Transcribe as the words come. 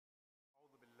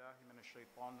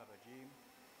الشيطان الرجيم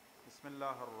بسم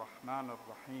الله الرحمن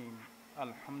الرحيم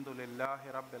الحمد لله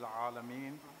رب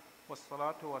العالمين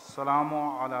والصلاة والسلام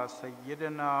على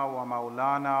سيدنا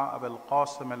ومولانا أبي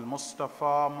القاسم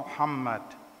المصطفى محمد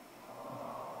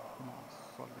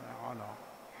صل على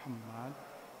محمد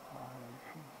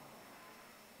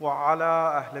وعلى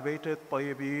أهل بيت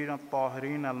الطيبين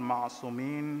الطاهرين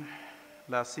المعصومين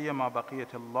لا سيما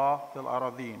بقية الله في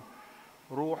الأراضين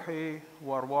روحي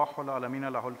وأرواح العالمين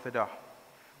له الفداء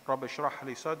رب اشرح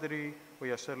لي صدري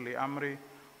ويسر لي أمري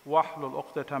واحلل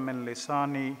عقدة من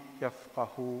لساني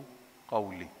يفقه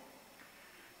قولي.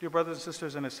 Dear brothers and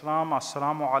sisters in Islam,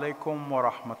 Assalamu alaikum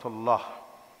wa rahmatullah.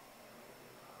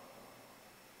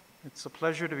 It's a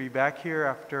pleasure to be back here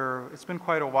after, it's been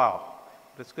quite a while,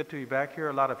 but it's good to be back here.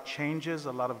 A lot of changes,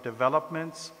 a lot of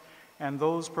developments, and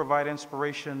those provide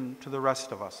inspiration to the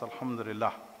rest of us,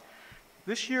 alhamdulillah.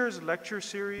 This year's lecture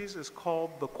series is called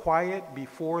The Quiet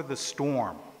Before the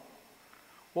Storm.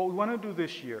 What we want to do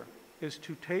this year is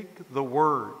to take the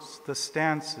words, the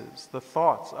stances, the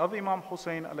thoughts of Imam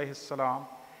Hussein alayhi salam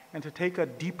and to take a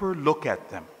deeper look at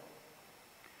them.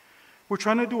 We're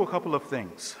trying to do a couple of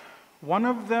things. One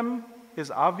of them is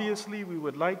obviously we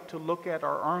would like to look at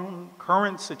our own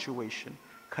current situation,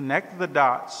 connect the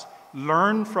dots,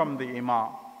 learn from the Imam.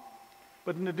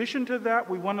 But in addition to that,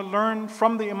 we want to learn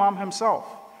from the Imam himself,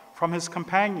 from his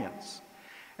companions.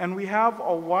 And we have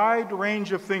a wide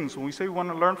range of things. When we say we want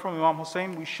to learn from Imam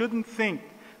Hussein, we shouldn't think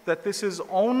that this is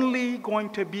only going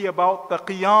to be about the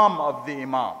qiyam of the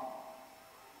Imam,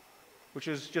 which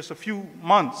is just a few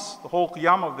months, the whole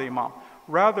qiyam of the Imam.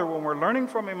 Rather, when we're learning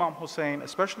from Imam Hussein,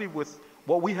 especially with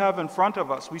what we have in front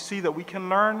of us, we see that we can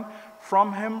learn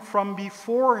from him from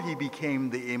before he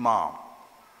became the Imam.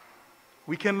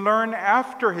 We can learn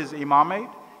after his imamate,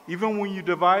 even when you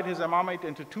divide his imamate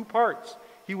into two parts.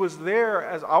 He was there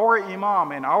as our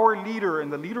imam and our leader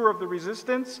and the leader of the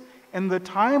resistance in the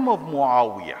time of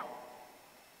Muawiyah.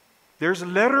 There's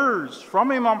letters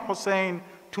from Imam Hussein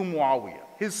to Muawiyah.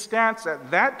 His stance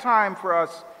at that time for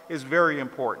us is very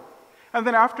important. And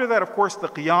then after that, of course, the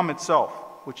qiyam itself,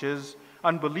 which is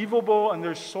unbelievable, and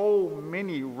there's so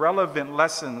many relevant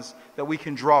lessons that we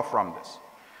can draw from this.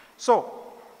 So,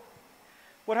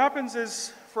 what happens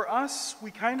is, for us,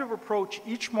 we kind of approach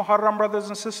each Muharram, brothers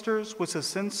and sisters, with a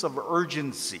sense of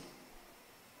urgency.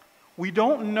 We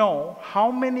don't know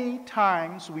how many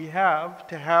times we have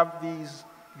to have these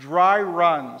dry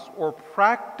runs or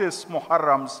practice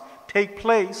Muharrams take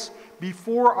place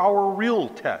before our real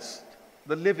test,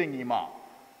 the living Imam.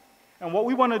 And what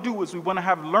we want to do is we want to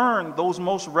have learned those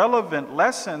most relevant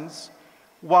lessons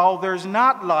while there's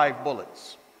not live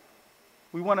bullets.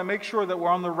 We want to make sure that we're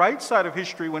on the right side of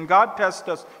history. When God tests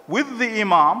us with the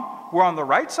Imam, we're on the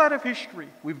right side of history.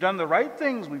 We've done the right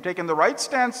things. We've taken the right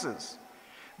stances.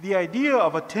 The idea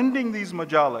of attending these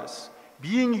majalis,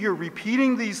 being here,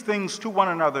 repeating these things to one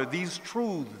another, these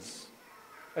truths,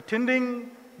 attending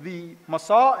the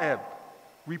masa'ib,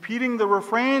 repeating the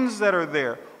refrains that are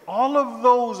there, all of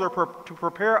those are to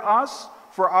prepare us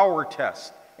for our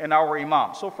test and our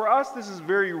Imam. So for us, this is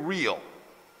very real.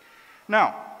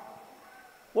 Now,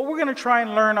 what we're going to try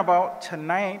and learn about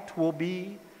tonight will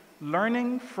be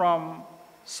learning from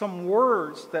some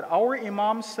words that our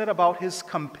Imam said about his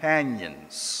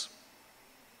companions.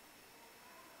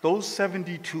 Those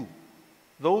 72,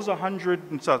 those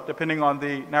 100 and so, depending on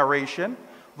the narration,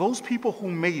 those people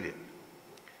who made it.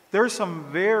 There are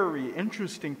some very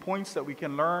interesting points that we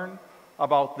can learn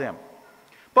about them.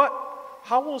 But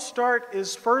how we'll start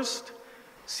is first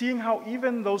seeing how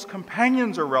even those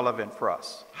companions are relevant for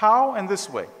us. How? In this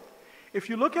way. If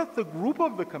you look at the group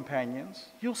of the companions,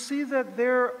 you'll see that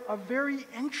they're a very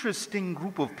interesting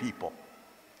group of people.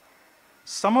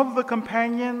 Some of the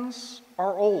companions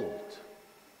are old.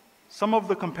 Some of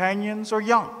the companions are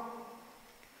young.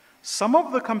 Some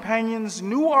of the companions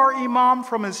knew our Imam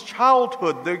from his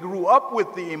childhood. They grew up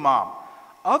with the Imam.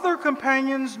 Other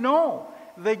companions, no.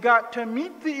 They got to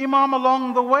meet the Imam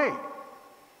along the way.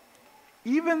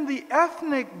 Even the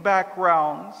ethnic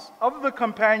backgrounds of the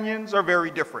companions are very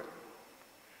different.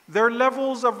 Their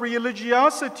levels of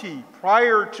religiosity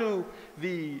prior to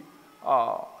the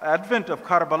advent of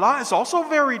Karbala is also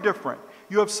very different.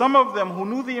 You have some of them who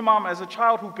knew the Imam as a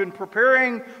child who've been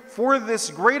preparing for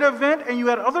this great event, and you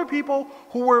had other people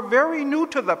who were very new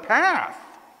to the path.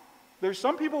 There's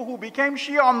some people who became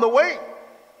Shia on the way.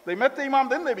 They met the Imam,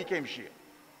 then they became Shia.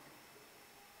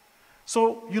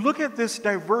 So you look at this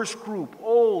diverse group,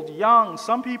 old, young,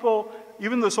 some people,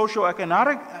 even the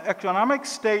socioeconomic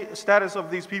status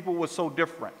of these people was so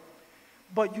different.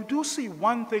 But you do see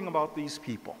one thing about these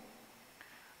people.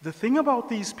 The thing about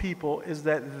these people is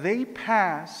that they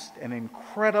passed an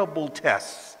incredible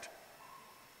test.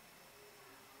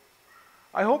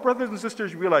 I hope brothers and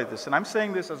sisters realize this, and I'm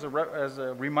saying this as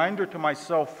a reminder to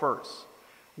myself first.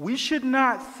 We should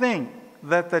not think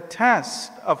that the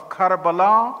test of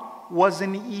Karbala was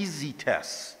an easy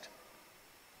test.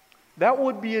 That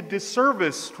would be a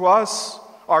disservice to us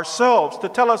ourselves to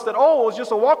tell us that, oh, it was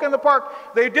just a walk in the park.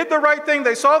 They did the right thing.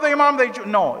 They saw the Imam.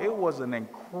 No, it was an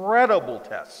incredible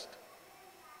test.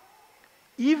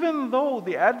 Even though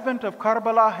the advent of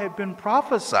Karbala had been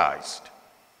prophesied,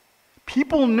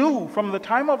 people knew from the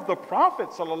time of the Prophet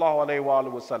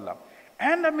ﷺ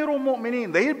and Amirul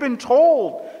Mu'mineen, they had been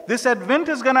told this advent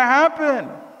is going to happen.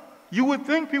 You would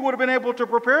think people would have been able to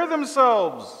prepare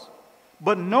themselves.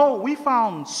 But no, we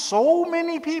found so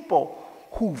many people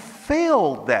who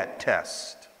failed that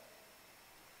test.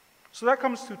 So that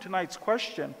comes to tonight's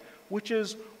question, which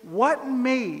is what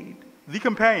made the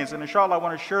companions, and inshallah I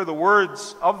want to share the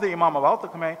words of the Imam about the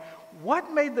companion,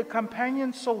 what made the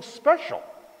companions so special?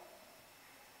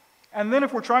 And then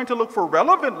if we're trying to look for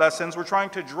relevant lessons, we're trying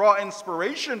to draw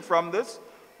inspiration from this,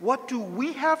 what do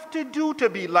we have to do to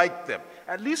be like them?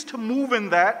 At least to move in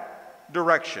that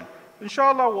direction.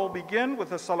 Inshallah, we'll begin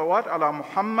with a salawat ala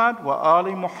Muhammad wa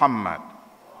ali Muhammad.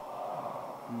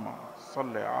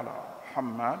 Salli ala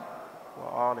Muhammad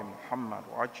wa ali Muhammad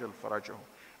wa ajil farajahu.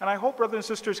 And I hope brothers and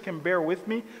sisters can bear with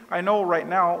me. I know right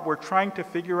now we're trying to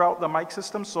figure out the mic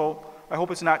system, so I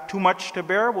hope it's not too much to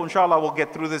bear. Well, inshallah, we'll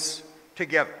get through this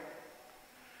together.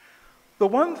 The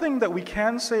one thing that we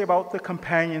can say about the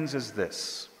companions is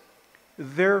this.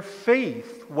 Their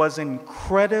faith was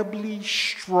incredibly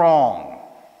strong.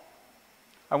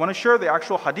 I want to share the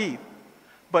actual hadith,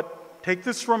 but take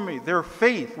this from me. Their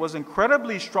faith was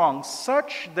incredibly strong,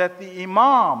 such that the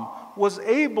Imam was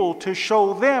able to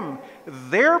show them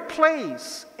their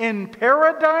place in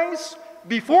paradise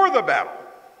before the battle.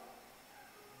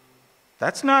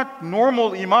 That's not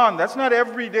normal Iman. That's not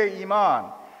everyday Iman.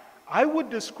 I would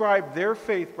describe their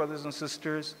faith, brothers and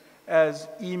sisters, as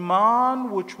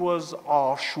Iman which was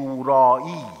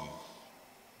Ashura'i.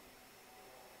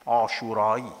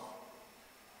 Ashura'i.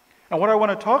 And what I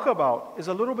want to talk about is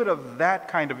a little bit of that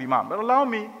kind of Imam. But allow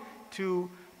me to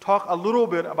talk a little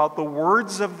bit about the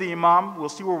words of the Imam. We'll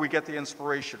see where we get the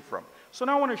inspiration from. So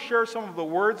now I want to share some of the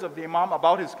words of the Imam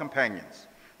about his companions.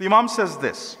 The Imam says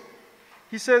this.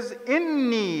 He says,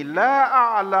 Inni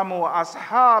la a'lamu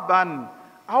ashaban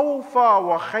awfa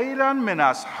wa khayran min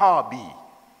ashabi.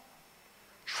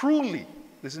 Truly,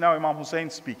 this is now Imam Hussein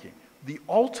speaking, the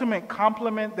ultimate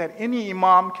compliment that any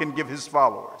Imam can give his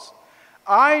followers.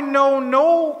 I know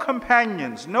no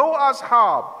companions, no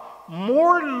ashab,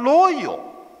 more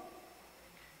loyal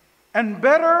and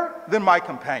better than my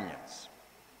companions.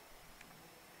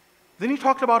 Then he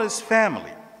talked about his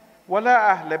family.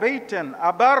 وَلَا أَهْلَ بَيْتٍ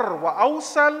أَبَرْ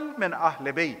وَأَوْسَلْ مِنْ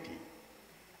أَهْلِ بَيْتِي.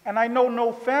 And I know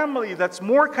no family that's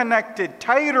more connected,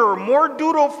 tighter, more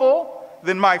dutiful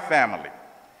than my family.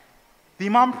 The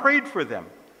Imam prayed for them.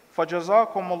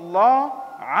 فَجَزَاكُمُ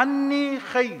اللَّهُ عَنِّي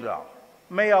خَيْرًا.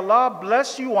 May Allah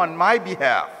bless you on my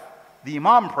behalf. The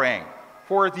Imam praying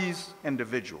for these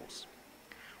individuals.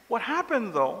 What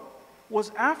happened though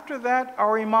was after that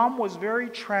our Imam was very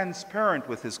transparent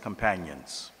with his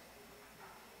companions.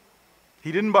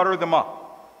 He didn't butter them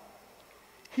up.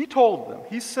 He told them,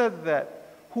 he said that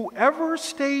whoever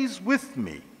stays with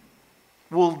me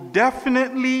will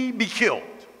definitely be killed.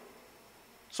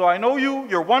 So I know you,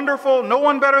 you're wonderful, no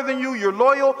one better than you, you're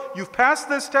loyal, you've passed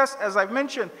this test, as I've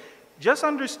mentioned. Just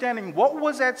understanding what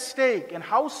was at stake and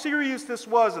how serious this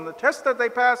was and the test that they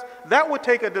passed, that would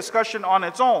take a discussion on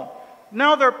its own.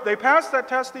 Now they passed that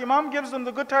test, the Imam gives them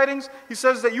the good tidings, he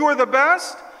says that you are the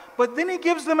best, but then he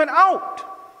gives them an out.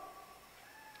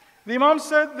 The Imam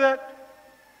said that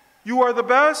you are the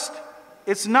best,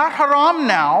 it's not haram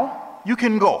now, you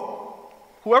can go.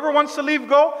 Whoever wants to leave,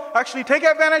 go. Actually, take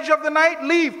advantage of the night,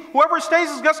 leave. Whoever stays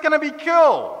is just going to be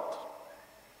killed.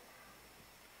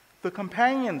 The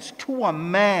companions, to a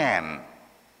man,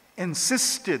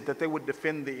 insisted that they would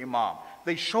defend the Imam.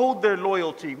 They showed their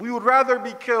loyalty. We would rather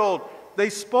be killed. They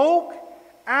spoke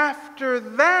after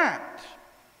that.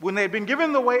 When they had been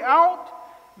given the way out,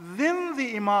 then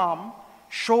the Imam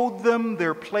showed them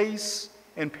their place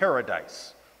in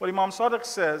paradise. What Imam Sadiq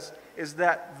says is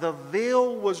that the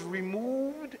veil was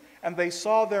removed and they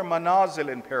saw their manazil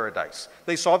in paradise.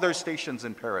 They saw their stations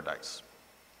in paradise.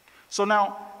 So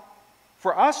now,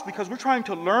 for us, because we're trying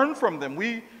to learn from them,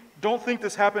 we don't think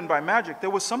this happened by magic. There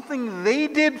was something they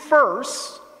did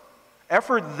first,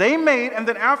 effort they made, and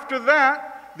then after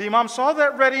that, the Imam saw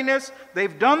that readiness,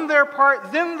 they've done their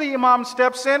part, then the Imam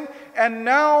steps in, and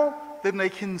now then they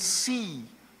can see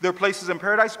their places in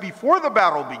paradise before the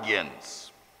battle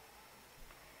begins.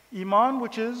 Iman,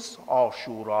 which is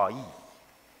Ashura'i.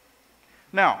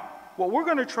 Now, what we're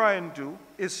going to try and do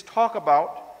is talk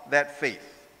about that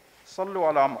faith. Sallu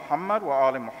ala Muhammad wa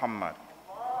ali Muhammad.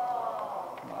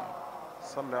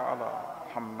 Sallu ala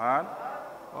Muhammad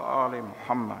wa ali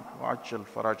Muhammad wa ajjal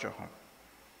farajahum.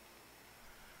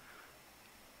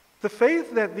 The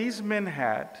faith that these men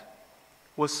had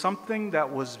was something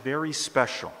that was very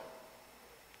special.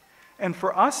 And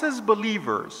for us as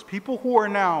believers, people who are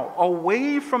now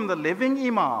away from the living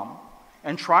Imam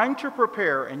and trying to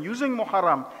prepare and using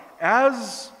Muharram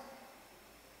as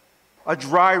a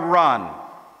dry run,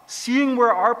 seeing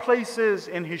where our place is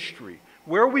in history,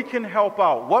 where we can help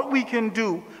out, what we can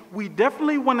do, we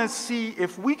definitely want to see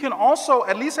if we can also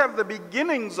at least have the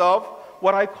beginnings of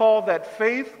what I call that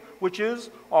faith, which is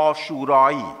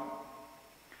Ashura'i.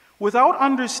 Without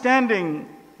understanding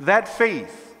that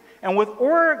faith, and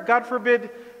or God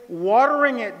forbid,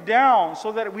 watering it down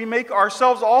so that we make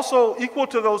ourselves also equal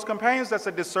to those companions, that's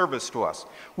a disservice to us.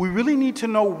 We really need to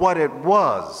know what it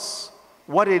was,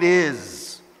 what it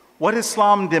is, what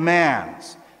Islam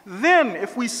demands. Then,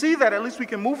 if we see that, at least we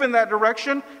can move in that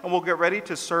direction and we'll get ready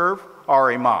to serve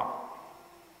our Imam.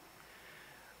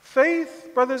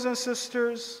 Faith, brothers and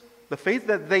sisters, the faith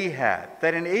that they had,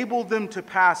 that enabled them to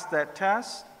pass that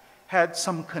test, had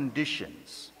some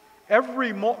conditions.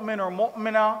 Every mu'min or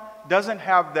mu'minah doesn't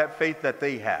have that faith that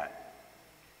they had.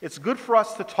 It's good for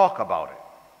us to talk about it.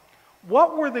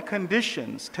 What were the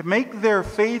conditions to make their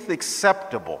faith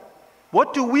acceptable?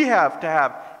 What do we have to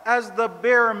have as the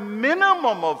bare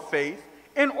minimum of faith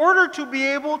in order to be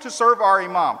able to serve our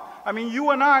Imam? I mean, you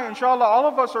and I, inshallah, all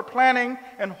of us are planning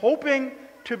and hoping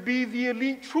to be the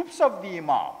elite troops of the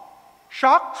Imam,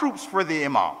 shock troops for the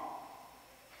Imam.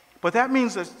 But that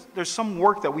means there's some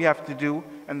work that we have to do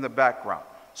in the background.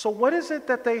 So what is it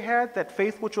that they had, that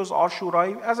faith which was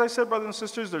Ashura'i? As I said, brothers and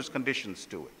sisters, there's conditions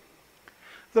to it.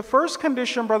 The first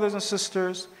condition, brothers and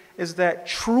sisters, is that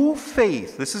true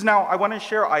faith, this is now, I want to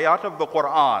share ayat of the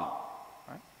Quran.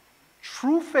 Right?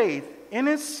 True faith in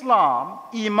Islam,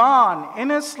 Iman in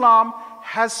Islam,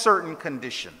 has certain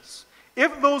conditions.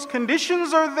 If those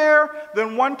conditions are there,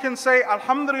 then one can say,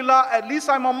 Alhamdulillah, at least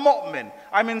I'm a mu'min.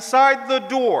 I'm inside the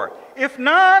door. If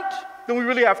not, then we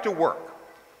really have to work.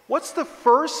 What's the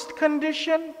first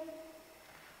condition?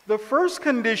 The first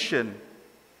condition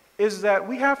is that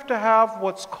we have to have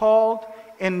what's called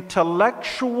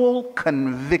intellectual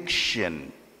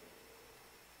conviction.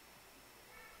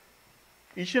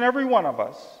 Each and every one of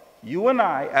us, you and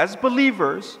I, as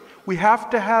believers, we have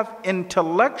to have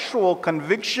intellectual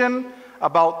conviction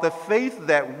about the faith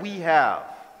that we have.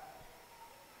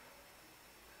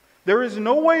 There is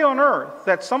no way on earth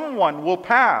that someone will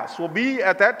pass, will be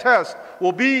at that test,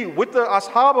 will be with the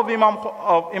ashab of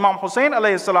Imam Hussein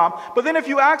alayhi salam. But then if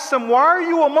you ask them, why are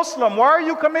you a Muslim? Why are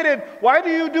you committed? Why do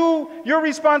you do your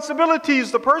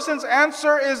responsibilities? The person's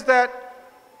answer is that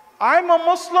I'm a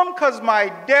Muslim because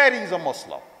my daddy's a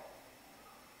Muslim.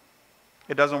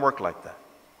 It doesn't work like that.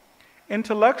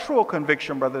 Intellectual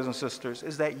conviction, brothers and sisters,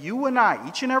 is that you and I,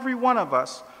 each and every one of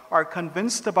us, are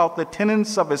convinced about the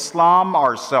tenets of Islam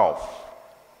ourselves.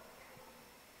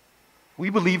 We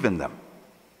believe in them.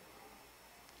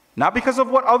 Not because of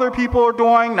what other people are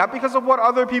doing, not because of what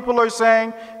other people are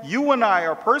saying. You and I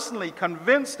are personally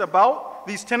convinced about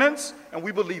these tenets, and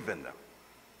we believe in them.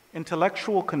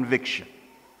 Intellectual conviction.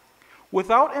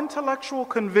 Without intellectual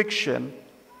conviction,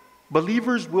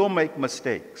 believers will make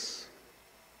mistakes.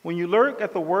 When you look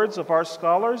at the words of our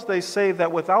scholars, they say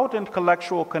that without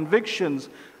intellectual convictions,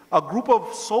 a group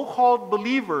of so-called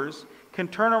believers can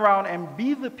turn around and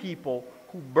be the people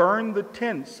who burn the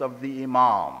tents of the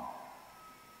Imam.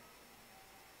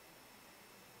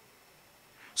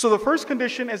 So the first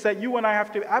condition is that you and I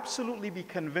have to absolutely be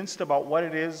convinced about what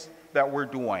it is that we're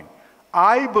doing.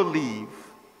 I believe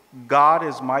God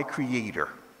is my creator.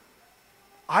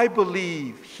 I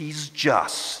believe He's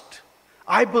just.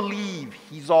 I believe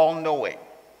He's all-knowing.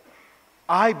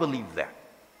 I believe that.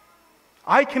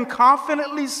 I can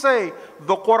confidently say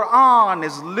the Quran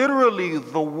is literally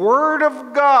the Word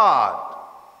of God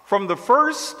from the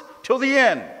first till the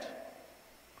end.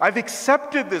 I've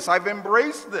accepted this. I've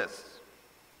embraced this.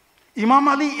 Imam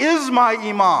Ali is my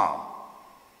Imam.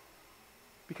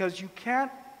 Because you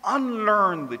can't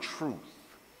unlearn the truth.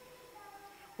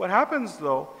 What happens,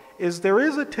 though, is there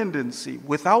is a tendency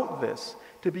without this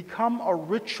to become a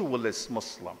ritualist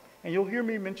Muslim. And you'll hear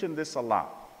me mention this a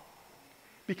lot.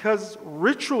 Because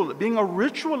being a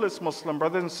ritualist Muslim,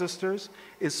 brothers and sisters,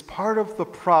 is part of the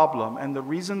problem and the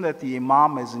reason that the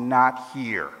Imam is not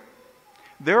here.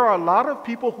 There are a lot of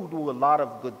people who do a lot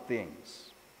of good things.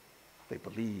 They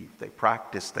believe, they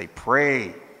practice, they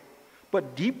pray.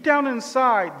 But deep down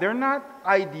inside, they're not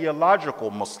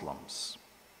ideological Muslims.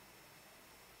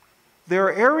 There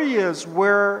are areas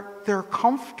where they're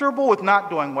comfortable with not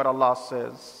doing what Allah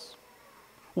says.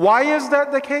 Why is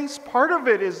that the case? Part of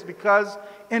it is because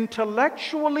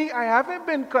intellectually, I haven't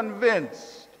been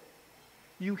convinced.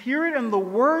 You hear it in the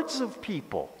words of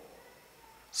people.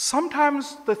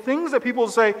 Sometimes the things that people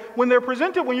say, when they're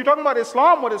presented, when you're talking about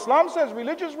Islam, what Islam says,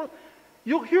 religious,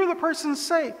 you'll hear the person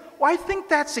say, well, I think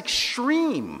that's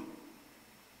extreme.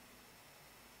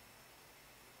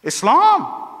 Islam,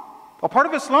 a part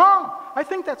of Islam, I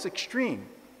think that's extreme.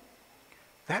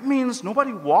 That means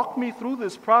nobody walked me through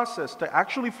this process to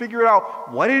actually figure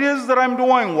out what it is that I'm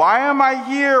doing. Why am I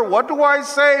here? What do I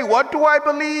say? What do I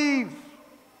believe?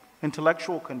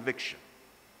 Intellectual conviction.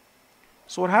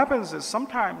 So what happens is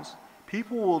sometimes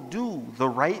people will do the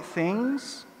right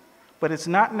things, but it's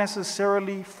not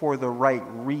necessarily for the right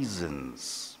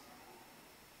reasons.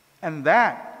 And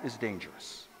that is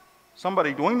dangerous.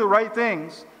 Somebody doing the right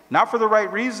things, not for the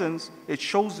right reasons, it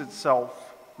shows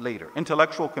itself later.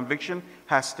 Intellectual conviction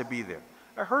has to be there.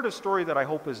 I heard a story that I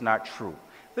hope is not true.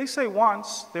 They say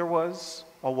once there was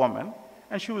a woman,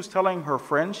 and she was telling her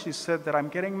friend, she said that I'm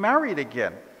getting married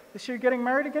again. They said, you're getting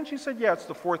married again? She said, yeah, it's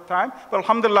the 4th time, but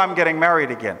alhamdulillah, I'm getting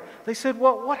married again. They said,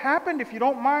 well, what happened, if you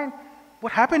don't mind?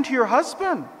 What happened to your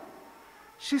husband?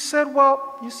 She said,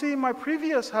 well, you see, my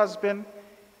previous husband,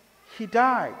 he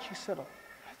died. She said, oh,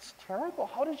 that's terrible.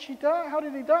 How did she die? How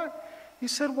did he die? He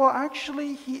said, well,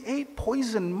 actually, he ate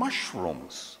poison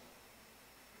mushrooms.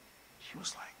 She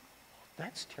was like, oh,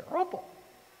 that's terrible.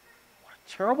 What a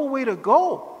terrible way to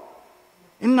go.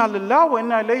 Inna lillahi wa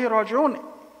inna ilayhi raji'un.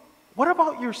 What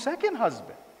about your second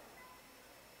husband?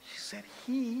 She said,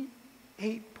 he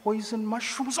ate poison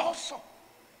mushrooms also.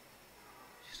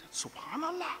 She said,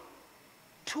 subhanallah,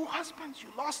 2 husbands, you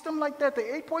lost them like that.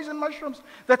 They ate poison mushrooms.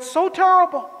 That's so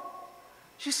terrible.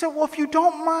 She said, well, if you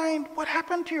don't mind, what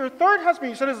happened to your 3rd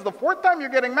husband? You said, this is the 4th time you're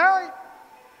getting married.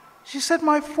 She said,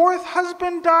 my 4th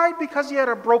husband died because he had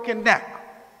a broken neck.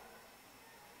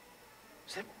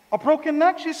 She said, a broken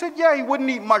neck? She said, yeah, he wouldn't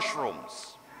eat mushrooms.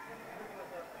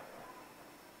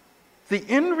 The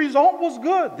end result was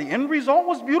good. The end result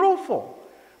was beautiful.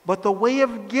 But the way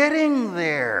of getting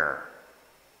there,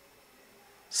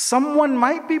 someone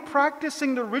might be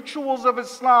practicing the rituals of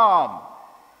Islam,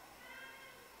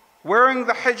 wearing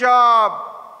the hijab,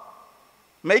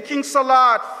 making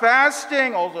salat,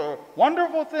 fasting, all the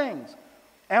wonderful things.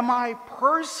 Am I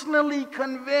personally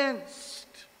convinced?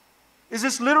 Is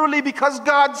this literally because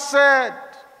God said?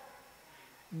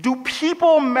 Do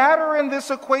people matter in this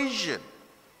equation?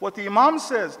 What the Imam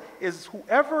says is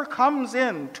whoever comes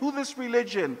in to this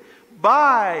religion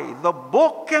by the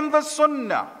book and the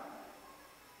sunnah,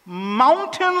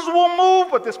 mountains will move,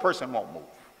 but this person won't move.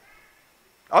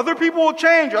 Other people will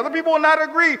change, other people will not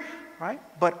agree, right?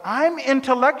 But I'm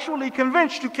intellectually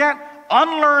convinced you can't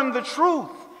unlearn the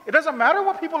truth. It doesn't matter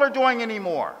what people are doing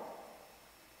anymore.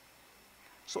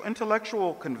 So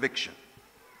intellectual conviction.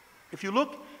 If you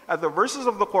look at the verses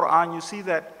of the Quran, you see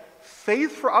that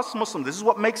faith for us Muslims, this is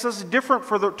what makes us different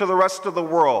to the rest of the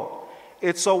world.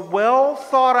 It's a well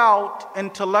thought out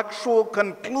intellectual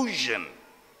conclusion.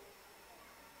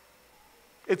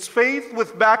 It's faith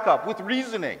with backup, with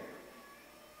reasoning.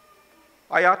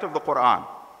 Ayat of the Quran.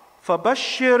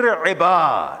 فَبَشِّرْ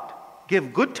عِبَادٍ.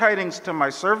 Give good tidings to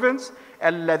my servants.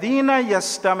 الَّذِينَ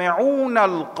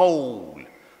يَسْتَمِعُونَ الْقَوْلِ.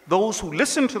 Those who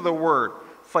listen to the word.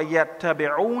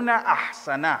 فَيَتَّبِعُونَ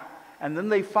أَحْسَنَهُ. And then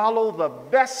they follow the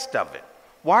best of it.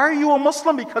 Why are you a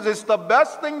Muslim? Because it's the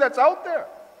best thing that's out there.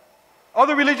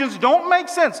 Other religions don't make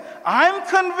sense. I'm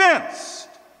convinced.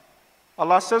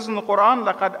 Allah says in the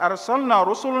Quran, لَقَدْ أَرْسَلْنَا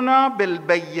رُسُلُنَا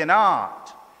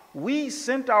بِالْبَيِّنَاتِ. We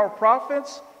sent our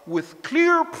prophets with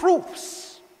clear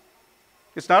proofs.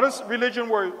 It's not a religion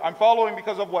where I'm following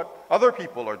because of what other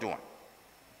people are doing.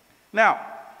 Now,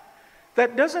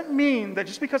 that doesn't mean that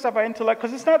just because of our intellect,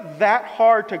 because it's not that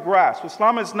hard to grasp.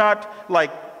 Islam is not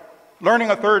like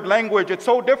learning a 3rd language. It's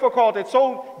so difficult. It's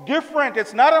so different.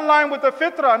 It's not in line with the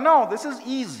fitrah. No, this is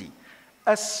easy.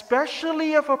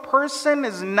 Especially if a person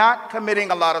is not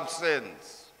committing a lot of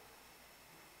sins.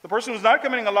 The person who's not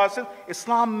committing a lot of sins,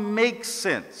 Islam makes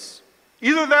sense.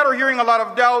 Either that or hearing a lot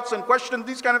of doubts and questions,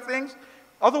 these kind of things.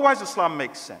 Otherwise, Islam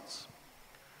makes sense.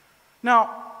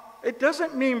 Now, it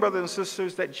doesn't mean, brothers and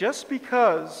sisters, that just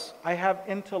because I have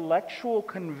intellectual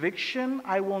conviction,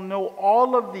 I will know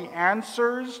all of the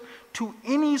answers to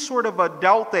any sort of a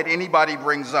doubt that anybody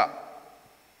brings up.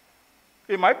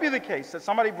 It might be the case that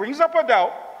somebody brings up a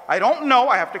doubt, I don't know.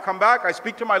 I have to come back. I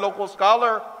speak to my local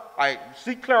scholar. I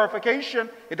seek clarification.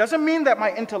 It doesn't mean that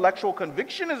my intellectual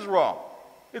conviction is wrong.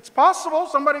 It's possible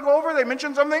somebody go over, they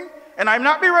mention something, and I'm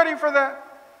not be ready for that.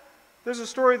 There's a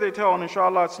story they tell, and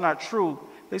inshallah it's not true.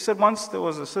 They said once there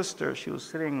was a sister, she was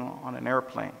sitting on an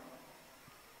airplane,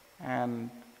 and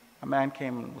a man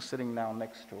came and was sitting down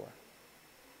next to her.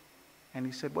 And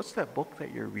he said, "What's that book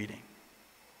that you're reading?"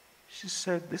 She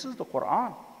said, "This is the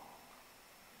Quran."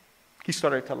 He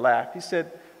started to laugh. He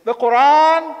said, "The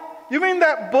Quran? You mean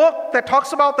that book that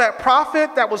talks about that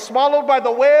prophet that was swallowed by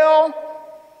the whale?"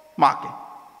 Mocking.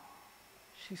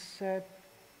 She said,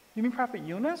 "You mean Prophet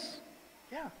Yunus?"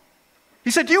 "Yeah."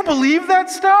 He said, "Do you believe that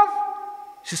stuff?"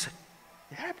 She said,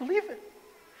 "Yeah, I believe it."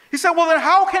 He said, "Well, then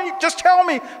how can you, just tell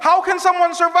me, how can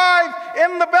someone survive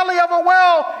in the belly of a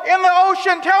whale, in the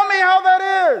ocean? Tell me how that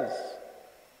is."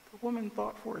 The woman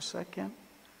thought for a second.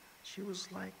 She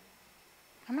was like,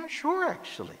 "I'm not sure,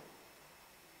 actually."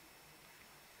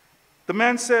 The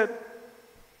man said,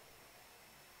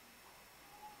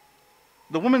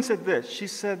 the woman said this. She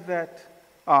said that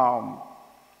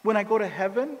when I go to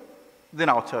heaven, then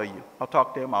I'll tell you. I'll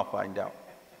talk to him, I'll find out.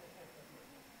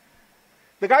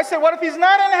 The guy said, "What if he's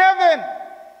not in heaven?"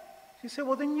 She said,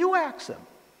 "Well, then you ask him."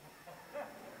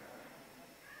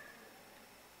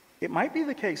 It might be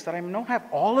the case that I don't have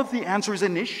all of the answers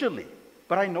initially,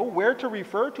 but I know where to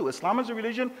refer to. Islam is a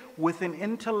religion with an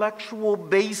intellectual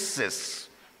basis.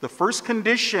 The first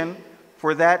condition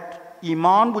for that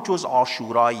iman, which was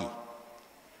Ashura'i.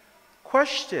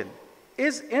 Question,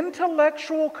 is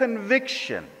intellectual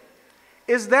conviction,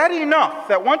 is that enough?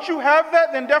 That once you have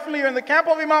that, then definitely you're in the camp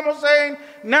of Imam Hussein,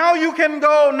 now you can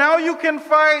go, now you can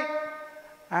fight?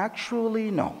 Actually,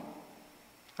 no.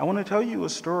 I want to tell you a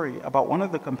story about one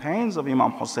of the companions of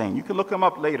Imam Hussein. You can look him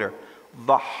up later.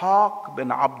 Dhahak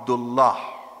bin Abdullah.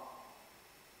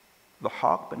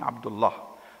 Dhahak bin Abdullah.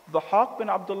 Dhahak bin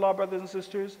Abdullah, brothers and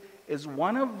sisters, is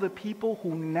one of the people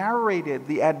who narrated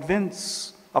the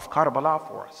events of Karbala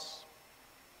for us.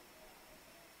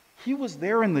 He was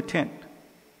there in the tent.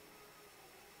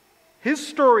 His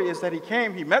story is that he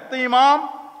came, he met the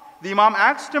Imam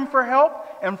asked him for help,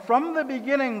 and from the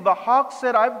beginning, the Hawk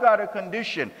said, "I've got a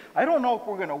condition. I don't know if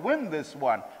we're going to win this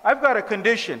one. I've got a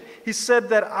condition." He said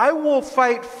that I will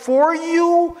fight for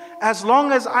you as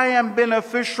long as I am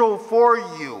beneficial for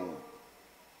you.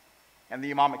 And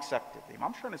the Imam accepted. The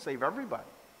Imam's trying to save everybody.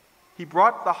 He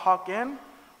brought the Hawk in.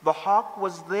 The Hawk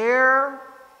was there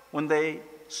when they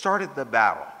started the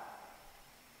battle.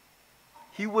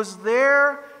 He was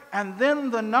there, and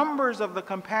then the numbers of the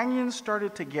companions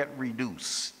started to get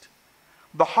reduced.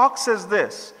 The Hawk says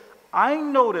this, "I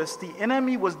noticed the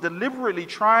enemy was deliberately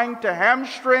trying to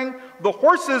hamstring the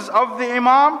horses of the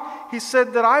Imam." He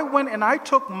said that I went and I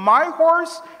took my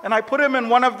horse and I put him in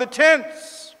one of the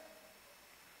tents.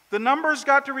 The numbers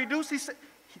got to reduce.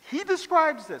 He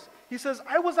describes this. He says,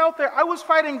 "I was out there, I was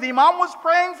fighting. The Imam was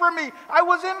praying for me. I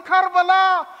was in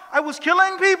Karbala. I was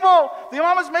killing people. The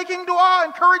Imam is making dua,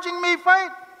 encouraging me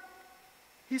fight."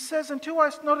 He says, "Until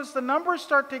I noticed the numbers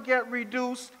start to get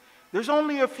reduced, there's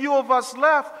only a few of us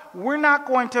left. We're not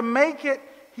going to make it."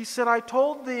 He said, "I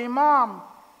told the Imam,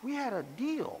 we had a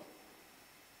deal."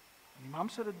 The Imam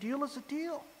said, "A deal is a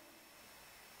deal."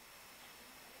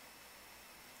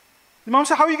 The Imam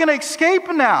said, "How are you going to escape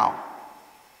now?"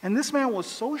 And this man was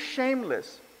so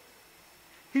shameless.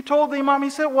 He told the Imam, he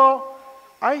said, "Well,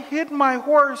 I hid my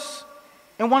horse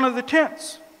in one of the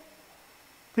tents."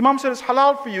 The Imam said, "It's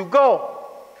halal for you, go."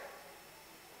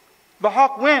 The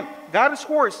Hawk went, got his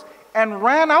horse, and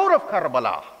ran out of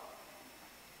Karbala.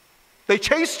 They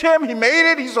chased him, he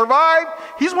made it, he survived.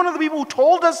 He's one of the people who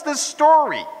told us this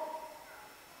story.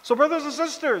 So brothers and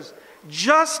sisters,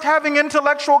 just having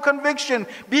intellectual conviction,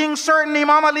 being certain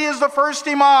Imam Ali is the first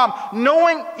Imam,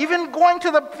 knowing, even going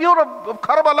to the field of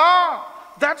Karbala,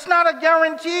 that's not a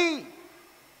guarantee.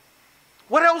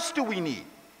 What else do we need?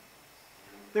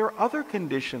 There are other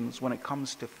conditions when it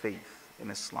comes to faith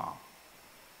in Islam.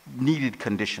 Needed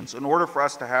conditions in order for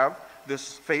us to have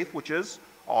this faith, which is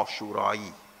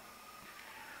Ashura'i.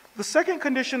 The second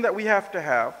condition that we have to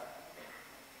have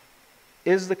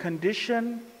is the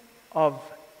condition of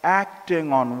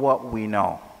acting on what we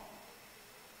know.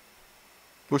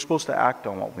 We're supposed to act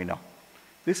on what we know.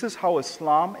 This is how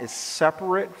Islam is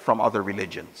separate from other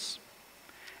religions.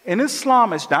 In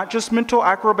Islam, it's not just mental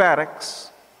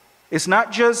acrobatics. It's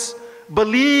not just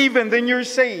believe and then you're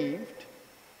saved.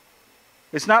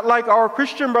 It's not like our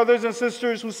Christian brothers and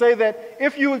sisters who say that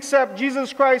if you accept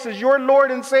Jesus Christ as your Lord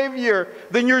and Savior,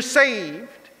 then you're saved.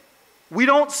 We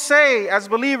don't say as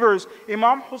believers,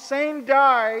 Imam Hussein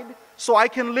died so I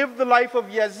can live the life of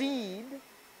Yazid.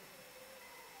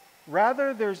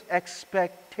 Rather, there's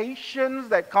expectations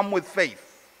that come with faith.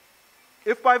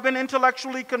 If I've been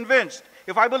intellectually convinced,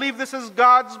 if I believe this is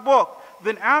God's book,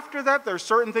 then after that, there are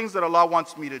certain things that Allah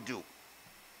wants me to do.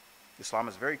 Islam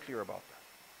is very clear about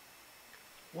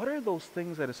that. What are those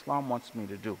things that Islam wants me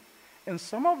to do? In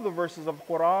some of the verses of the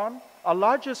Quran,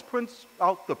 Allah just prints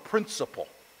out the principle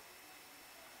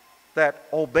that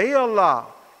obey Allah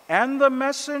and the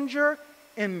Messenger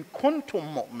in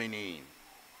kuntum mu'mineen.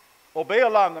 Obey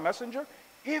Allah and the Messenger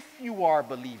if you are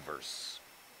believers.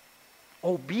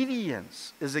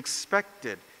 Obedience is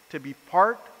expected to be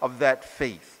part of that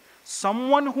faith.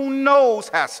 Someone who knows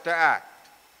has to act.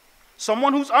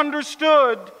 Someone who's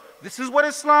understood, this is what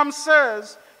Islam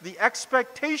says, the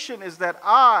expectation is that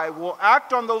I will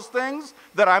act on those things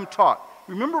that I'm taught.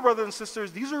 Remember, brothers and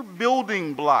sisters, these are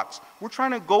building blocks. We're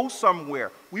trying to go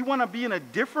somewhere. We want to be in a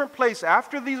different place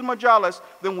after these majalis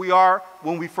than we are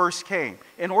when we first came.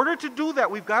 In order to do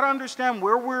that, we've got to understand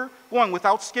where we're going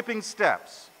without skipping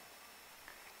steps.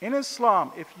 In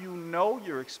Islam, if you know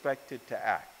you're expected to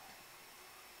act,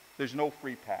 there's no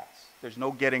free pass. There's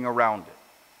no getting around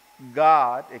it.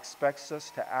 God expects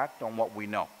us to act on what we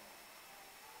know.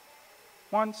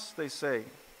 Once they say,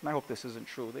 and I hope this isn't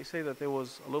true, they say that there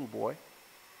was a little boy,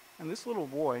 and this little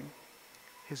boy,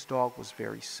 his dog was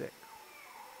very sick.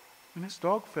 When his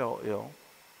dog fell ill,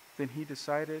 then he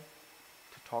decided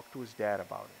to talk to his dad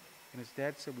about it. And his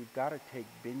dad said, we've got to take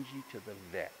Benji to the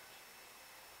vet.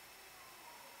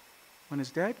 When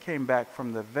his dad came back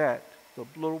from the vet, the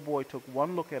little boy took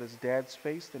one look at his dad's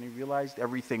face, and he realized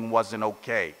everything wasn't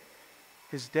okay.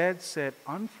 His dad said,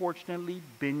 unfortunately,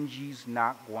 Benji's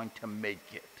not going to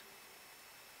make it.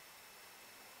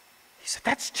 He said,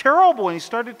 that's terrible, and he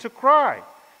started to cry.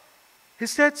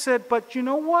 His dad said, but you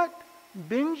know what?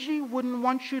 Benji wouldn't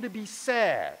want you to be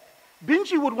sad.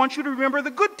 Benji would want you to remember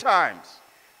the good times.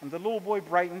 And the little boy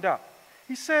brightened up.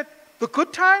 He said, the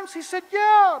good times? He said,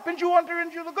 yeah, Benji wanted to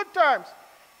remember the good times.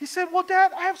 He said, well,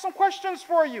 Dad, I have some questions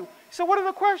for you. He said, what are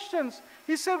the questions?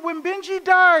 He said, when Benji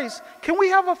dies, can we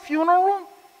have a funeral? And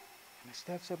his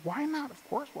dad said, why not? Of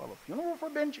course, we'll have a funeral for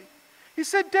Benji. He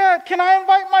said, Dad, can I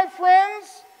invite my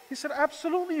friends? He said,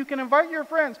 absolutely, you can invite your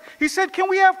friends. He said, can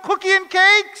we have cookie and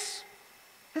cakes?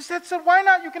 His dad said, why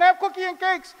not? You can have cookie and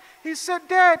cakes. He said,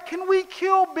 Dad, can we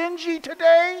kill Benji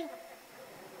today?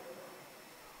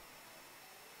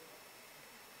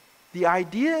 The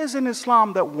idea is in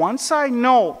Islam that once I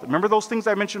know, remember those things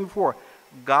I mentioned before,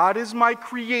 God is my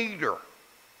creator.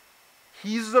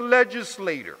 He's the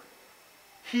legislator.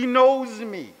 He knows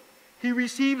me. He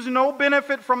receives no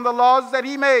benefit from the laws that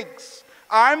he makes.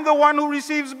 I'm the one who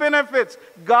receives benefits.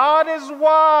 God is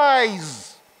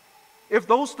wise. If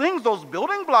those things, those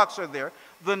building blocks are there,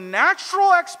 the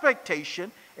natural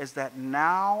expectation is that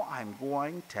now I'm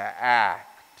going to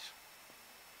act.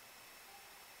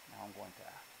 Now I'm going to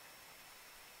act.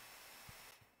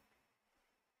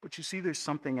 But you see, there's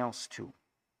something else too.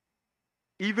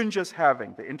 Even just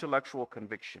having the intellectual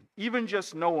conviction, even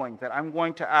just knowing that I'm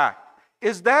going to act,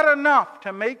 is that enough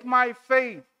to make my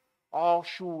faith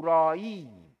al-shurai,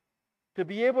 to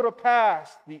be able to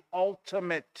pass the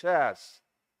ultimate test?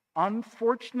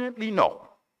 Unfortunately, no.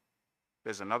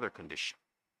 There's another condition.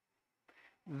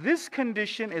 This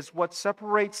condition is what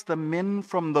separates the men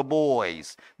from the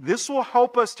boys. This will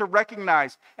help us to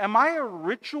recognize, am I a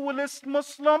ritualist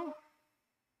Muslim?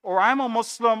 Or I'm a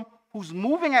Muslim who's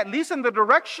moving at least in the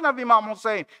direction of Imam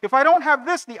Hussein. If I don't have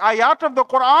this, the ayat of the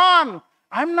Quran,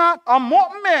 I'm not a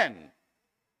mu'min.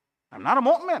 I'm not a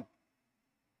mu'min.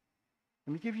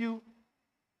 Let me give you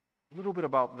a little bit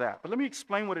about that. But let me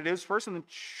explain what it is first and then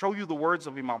show you the words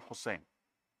of Imam Hussein.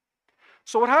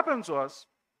 So what happens was,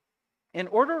 in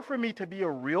order for me to be a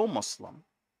real Muslim,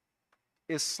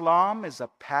 Islam is a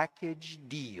package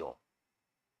deal.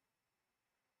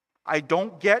 I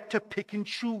don't get to pick and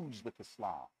choose with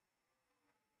Islam.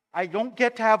 I don't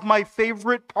get to have my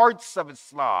favorite parts of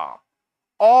Islam.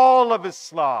 All of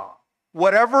Islam,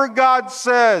 whatever God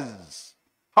says,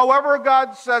 however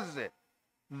God says it,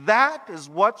 that is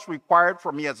what's required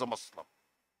for me as a Muslim.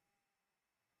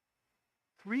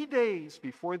 3 days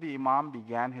before the Imam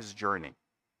began his journey,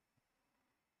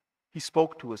 he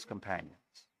spoke to his companions.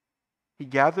 He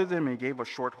gathered them and gave a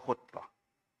short khutbah.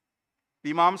 The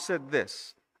Imam said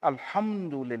this,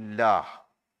 Alhamdulillah,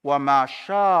 wa ma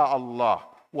sha Allah,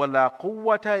 wa la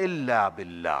quwwata illa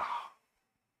billah.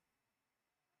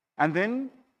 And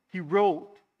then he wrote,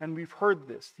 and we've heard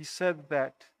this, he said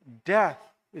that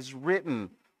death is written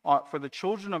for the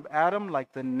children of Adam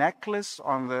like the necklace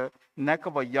on the neck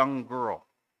of a young girl.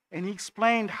 And he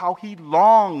explained how he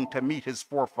longed to meet his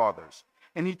forefathers.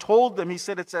 And he told them, he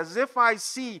said, it's as if I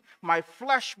see my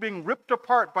flesh being ripped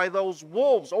apart by those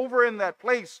wolves over in that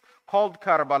place called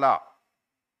Karbala.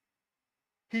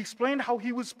 He explained how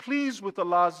he was pleased with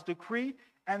Allah's decree.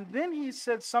 And then he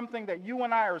said something that you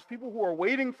and I, as people who are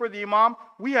waiting for the Imam,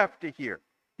 we have to hear.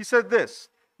 He said this,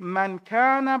 Man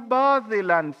kana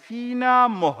badhilan fina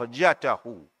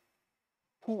muhjatahu.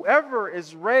 Whoever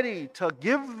is ready to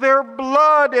give their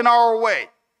blood in our way.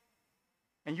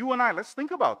 And you and I, let's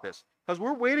think about this. Because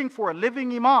we're waiting for a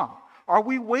living Imam. Are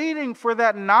we waiting for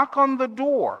that knock on the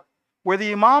door where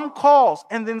the Imam calls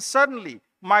and then suddenly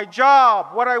my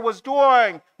job, what I was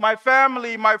doing, my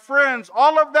family, my friends,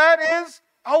 all of that is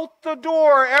out the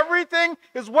door. Everything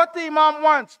is what the Imam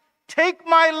wants. Take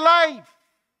my life.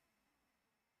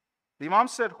 The Imam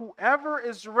said, whoever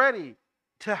is ready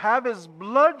to have his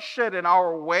blood shed in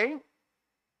our way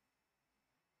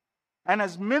and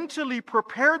has mentally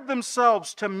prepared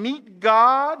themselves to meet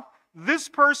God, this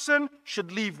person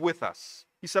should leave with us.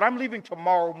 He said, I'm leaving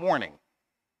tomorrow morning.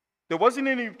 There wasn't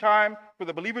any time for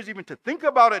the believers even to think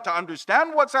about it, to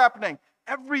understand what's happening.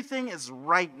 Everything is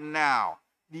right now.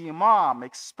 The Imam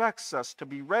expects us to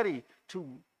be ready to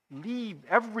leave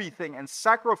everything and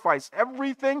sacrifice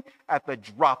everything at the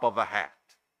drop of a hat.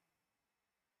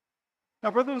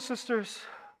 Now, brothers and sisters,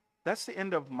 that's the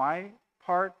end of my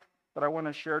part that I want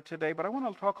to share today. But I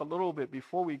want to talk a little bit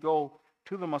before we go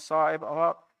to the Masa'ib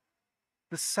about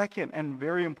the second and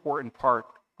very important part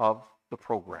of the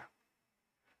program.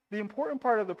 The important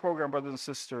part of the program, brothers and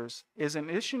sisters, is in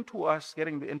addition to us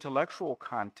getting the intellectual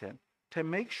content, to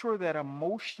make sure that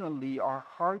emotionally our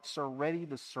hearts are ready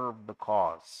to serve the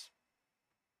cause.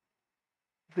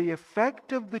 The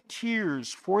effect of the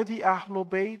tears for the Ahlul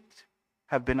Bayt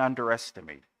have been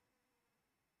underestimated.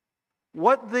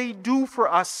 What they do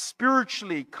for us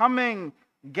spiritually, coming,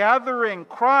 gathering,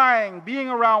 crying, being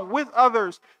around with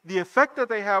others, the effect that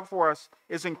they have for us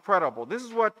is incredible. This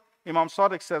is what Imam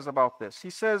Sadiq says about this. He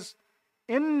says,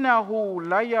 إِنَّهُ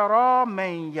لَيَرَى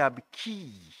مَنْ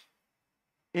يَبْكِي.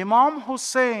 Imam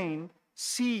Hussein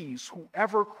sees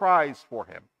whoever cries for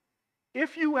him.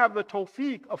 If you have the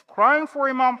tawfiq of crying for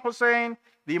Imam Hussein,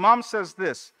 the Imam says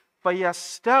this,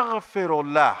 فَيَسْتَغْفِرُ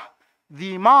اللَّهِ.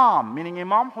 The Imam, meaning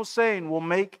Imam Hussein, will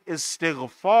make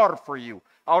istighfar for you,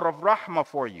 out of rahmah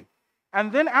for you.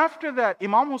 And then after that,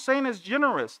 Imam Hussein is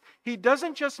generous. He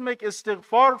doesn't just make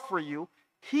istighfar for you,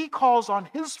 he calls on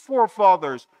his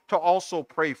forefathers to also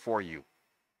pray for you.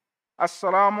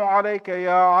 Assalamu alayka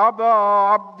ya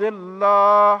Aba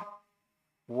Abdullah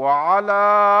wa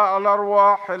ala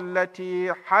al-arwah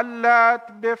allati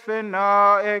hallat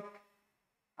bifina'ik.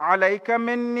 عليك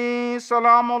مني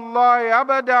سلام الله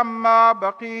أبدا ما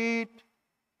بقيت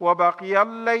وبقي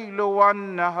الليل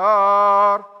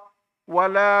والنهار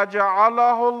ولا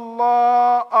جعله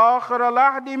الله آخر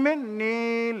العهد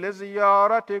مني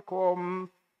لزيارتكم.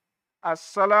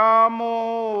 السلام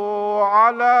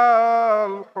على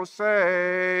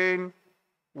الحسين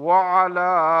وعلى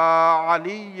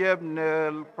علي بن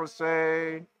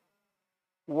الحسين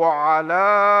وعلى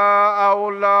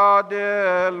أولاد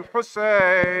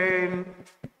الحسين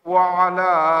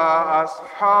وعلى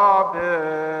أصحاب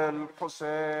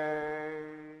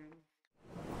الحسين.